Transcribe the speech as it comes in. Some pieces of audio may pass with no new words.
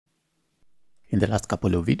In the last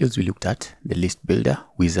couple of videos, we looked at the list builder,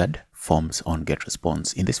 wizard, forms on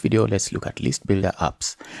Getresponse. In this video, let's look at list builder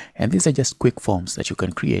apps. And these are just quick forms that you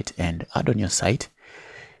can create and add on your site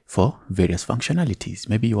for various functionalities.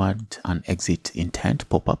 Maybe you want an exit intent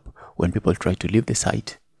pop-up when people try to leave the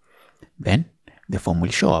site. Then the form will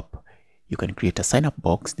show up. You can create a sign-up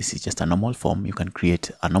box. This is just a normal form. You can create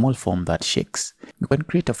a normal form that shakes. You can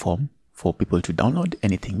create a form for people to download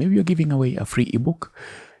anything. Maybe you're giving away a free ebook.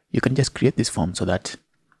 You can just create this form so that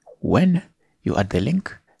when you add the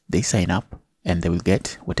link, they sign up and they will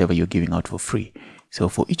get whatever you're giving out for free. So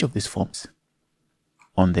for each of these forms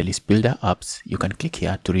on the list builder apps, you can click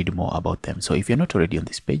here to read more about them. So if you're not already on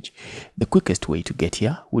this page, the quickest way to get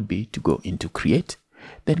here would be to go into create,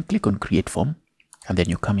 then click on create form, and then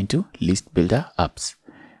you come into list builder apps.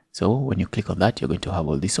 So when you click on that, you're going to have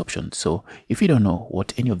all these options. So if you don't know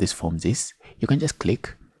what any of these forms is, you can just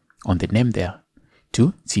click on the name there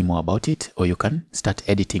to see more about it, or you can start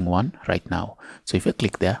editing one right now. So if you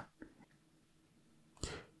click there,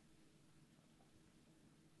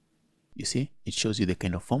 you see it shows you the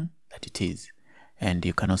kind of form that it is, and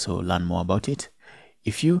you can also learn more about it.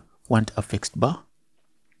 If you want a fixed bar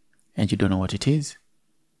and you don't know what it is,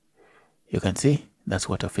 you can see that's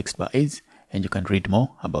what a fixed bar is, and you can read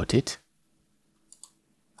more about it.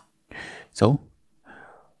 So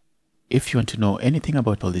if you want to know anything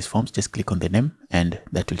about all these forms, just click on the name and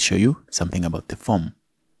that will show you something about the form.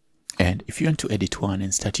 And if you want to edit one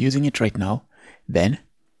and start using it right now, then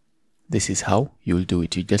this is how you will do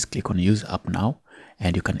it. You just click on use app now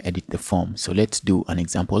and you can edit the form. So let's do an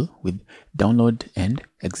example with download and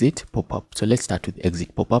exit pop-up. So let's start with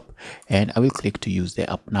exit pop-up, and I will click to use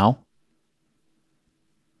the app now.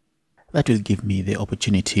 That will give me the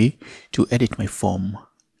opportunity to edit my form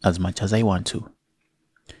as much as I want to.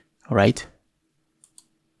 All right.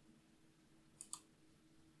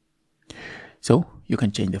 So you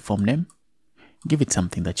can change the form name, give it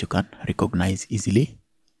something that you can recognize easily.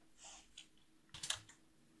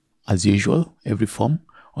 As usual, every form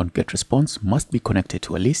on Getresponse must be connected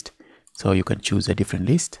to a list. So you can choose a different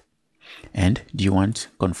list. And do you want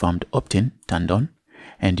confirmed opt-in turned on?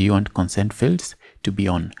 And do you want consent fields to be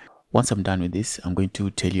on? Once I'm done with this, I'm going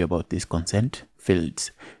to tell you about these consent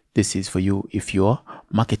fields. This is for you if you're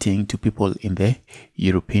marketing to people in the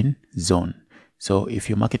European zone. So if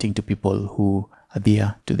you're marketing to people who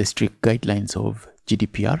adhere to the strict guidelines of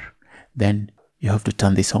GDPR, then you have to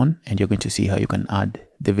turn this on, and you're going to see how you can add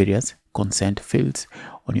the various consent fields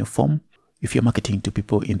on your form if you're marketing to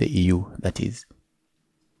people in the EU, that is.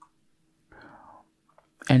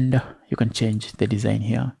 And you can change the design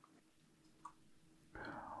here.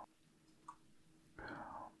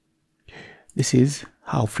 This is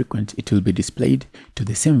how frequent it will be displayed to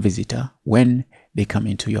the same visitor when they come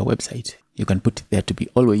into your website. You can put it there to be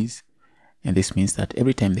always, and this means that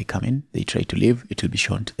every time they come in, they try to leave, it will be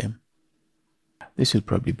shown to them. This will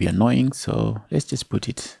probably be annoying, so let's just put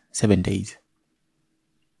it 7 days.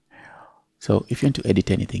 So if you want to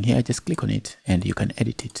edit anything here, just click on it and you can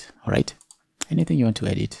edit it. All right, anything you want to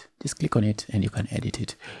edit, just click on it and you can edit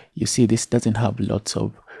it. You see, this doesn't have lots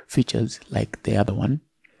of features like the other one.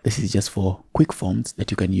 This is just for quick forms that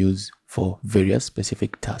you can use for various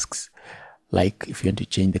specific tasks. Like if you want to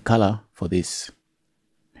change the color for this,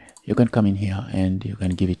 you can come in here and you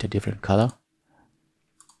can give it a different color.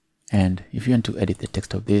 And if you want to edit the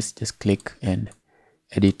text of this, just click and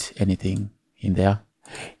edit anything in there.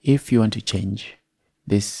 If you want to change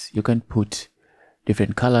this, you can put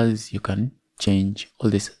different colors. You can change all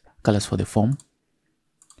these colors for the form.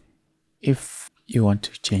 If you want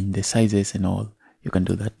to change the sizes and all, you can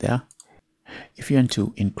do that there. If you want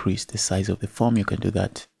to increase the size of the form, you can do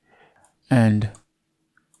that. And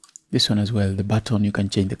this one as well, the button, you can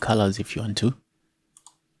change the colors if you want to.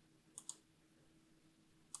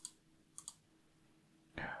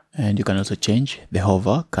 And you can also change the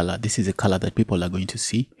hover color. This is a color that people are going to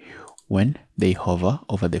see when they hover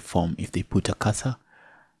over the form, if they put a cursor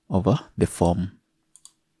over the form.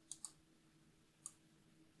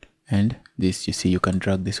 And this, you see, you can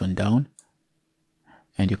drag this one down.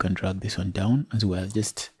 And you can drag this one down as well.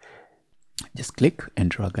 Just click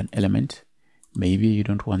and drag an element. Maybe you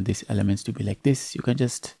don't want these elements to be like this. You can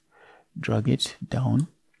just drag it down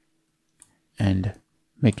and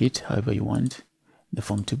make it however you want the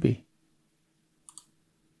form to be.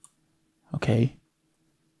 Okay.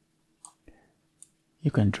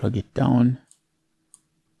 You can drag it down,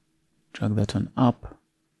 drag that one up.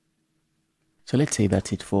 So let's say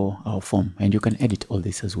that's it for our form, and you can edit all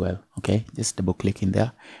this as well. Okay, just double click in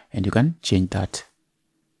there and you can change that.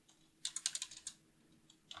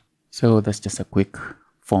 So that's just a quick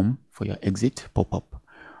form for your exit pop-up.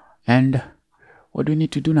 And what do we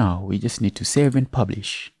need to do now? We just need to save and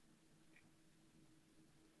publish.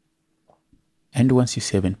 And once you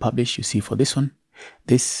save and publish, you see for this one,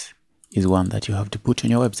 this is one that you have to put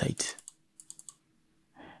on your website.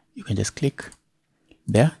 You can just click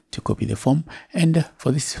there to copy the form. And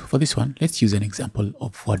for this one, let's use an example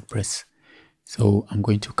of WordPress. So I'm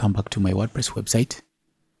going to come back to my WordPress website,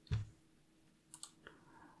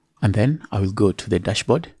 and then I will go to the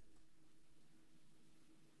dashboard.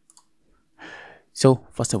 So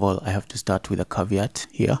first of all, I have to start with a caveat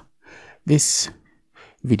here. This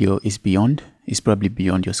video is probably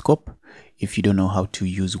beyond your scope if you don't know how to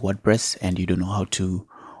use WordPress and you don't know how to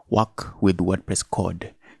work with WordPress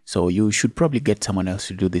code. So you should probably get someone else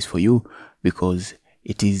to do this for you, because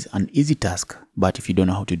it is an easy task, but if you don't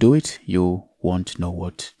know how to do it, you won't know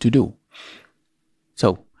what to do.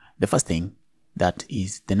 So the first thing, that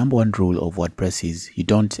is the number one rule of WordPress, is you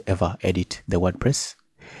don't ever edit the WordPress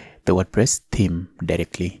theme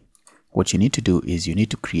directly. What you need to do is you need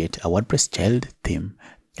to create a WordPress child theme.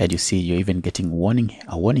 And you see, you're even getting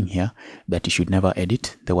a warning here that you should never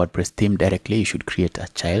edit the WordPress theme directly. You should create a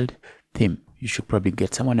child theme. You should probably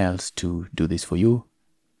get someone else to do this for you.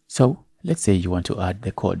 So let's say you want to add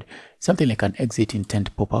the code, something like an exit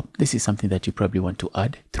intent pop-up. This is something that you probably want to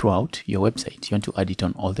add throughout your website. You want to add it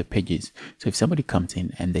on all the pages. So if somebody comes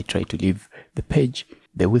in and they try to leave the page,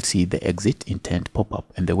 they will see the exit intent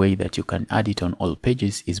pop-up. And the way that you can add it on all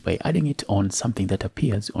pages is by adding it on something that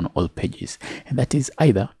appears on all pages. And that is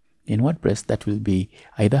either, in WordPress, that will be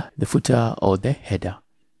either the footer or the header.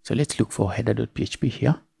 So let's look for header.php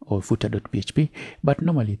here, or footer.php, but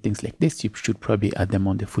normally things like this, you should probably add them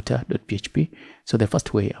on the footer.php. So the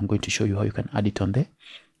first way, I'm going to show you how you can add it on the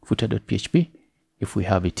footer.php if we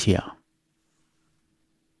have it here.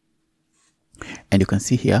 And you can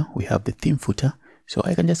see here we have the theme footer. So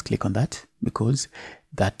I can just click on that, because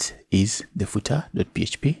that is the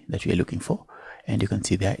footer.php that we are looking for. And you can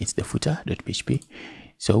see there it's the footer.php.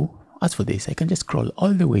 So as for this, I can just scroll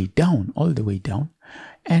all the way down,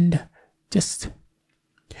 and just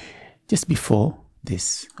before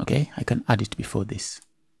this, okay, I can add it before this.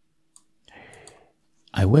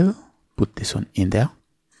 I will put this one in there.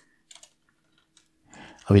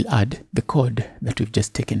 I will add the code that we've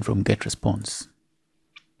just taken from Getresponse.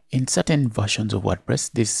 In certain versions of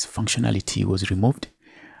WordPress, this functionality was removed,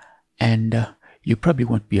 and you probably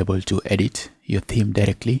won't be able to edit your theme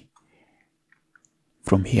directly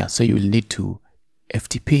from here. So you will need to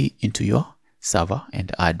FTP into your server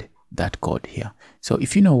and add that code here. So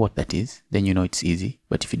if you know what that is, then you know it's easy.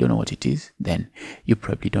 But if you don't know what it is, then you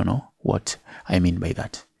probably don't know what I mean by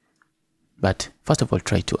that. But first of all,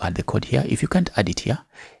 try to add the code here. If you can't add it here,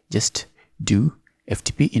 just do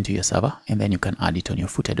FTP into your server, and then you can add it on your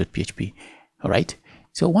footer.php. All right.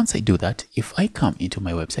 So once I do that, if I come into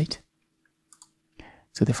my website,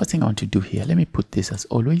 so the first thing I want to do here, let me put this as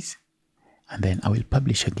always, and then I will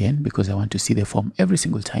publish again, because I want to see the form every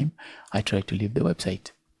single time I try to leave the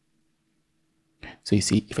website. So you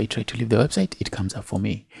see, if I try to leave the website, it comes up for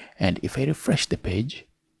me. And if I refresh the page,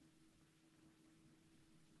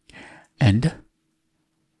 and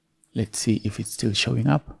let's see if it's still showing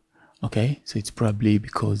up. Okay, so it's probably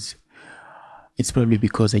because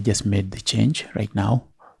I just made the change right now.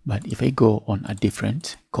 But if I go on a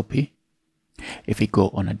different copy, if we go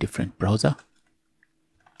on a different browser,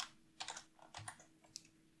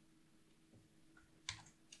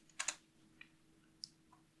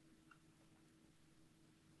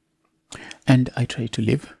 and I try to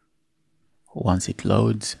leave, once it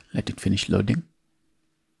loads, let it finish loading.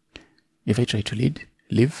 If I try to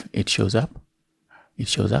leave, it shows up.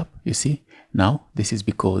 You see, now this is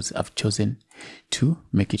because I've chosen to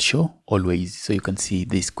make it show always. So you can see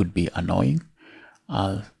this could be annoying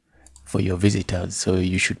for your visitors. So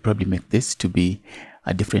you should probably make this to be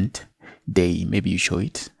a different day. Maybe you show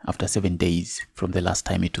it after 7 days from the last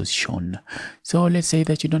time it was shown. So let's say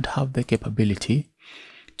that you don't have the capability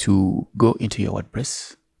to go into your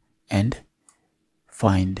WordPress and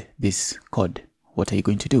find this code. What are you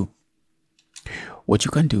going to do? What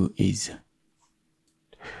you can do is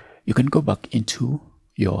you can go back into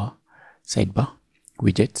your sidebar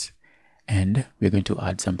widgets, and we're going to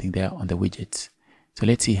add something there on the widgets. So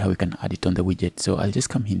let's see how we can add it on the widget. So I'll just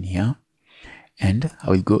come in here, and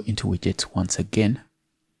I will go into widgets once again,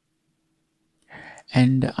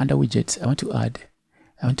 and under widgets I want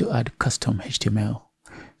to add custom HTML.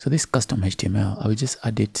 So this custom HTML, I will just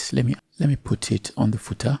add it. Let me put it on the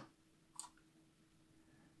footer,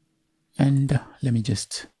 and let me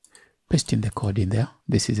just paste in the code in there.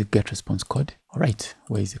 This is a Getresponse code. All right,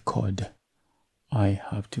 where is the code? I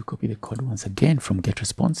have to copy the code once again from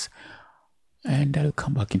Getresponse, and I'll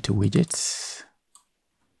come back into widgets.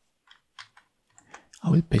 I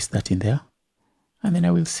will paste that in there, and then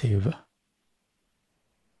I will save.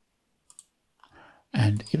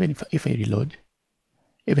 And even if I reload,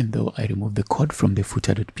 even though I remove the code from the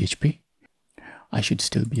footer.php, I should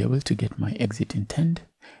still be able to get my exit intent.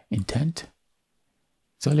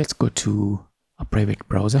 So let's go to a private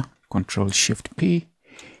browser, Control-Shift-P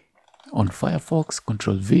on Firefox,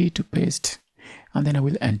 Control-V to paste, and then I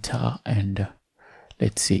will enter, and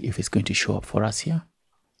let's see if it's going to show up for us here.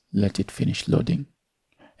 Let it finish loading,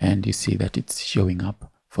 and you see that it's showing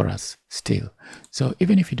up for us still. So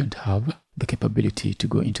even if you don't have the capability to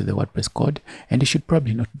go into the WordPress code, and you should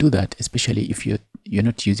probably not do that, especially if you're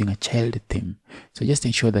not using a child theme. So just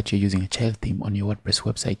ensure that you're using a child theme on your WordPress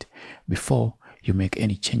website before you make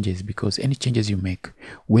any changes, because any changes you make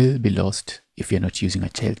will be lost if you're not using a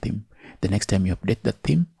child theme. The next time you update that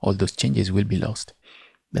theme, all those changes will be lost.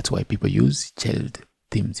 That's why people use child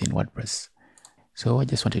themes in WordPress. So I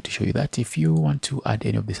just wanted to show you that. If you want to add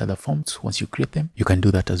any of these other forms, once you create them, you can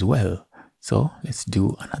do that as well. So let's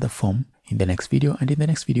do another form in the next video, and in the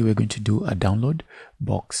next video we're going to do a download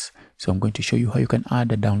box. So I'm going to show you how you can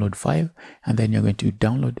add a download file, and then you're going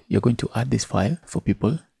to add this file for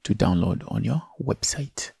people to download on your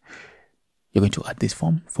website. You're going to add this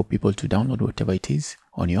form for people to download whatever it is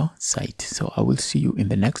on your site. So I will see you in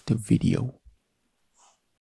the next video.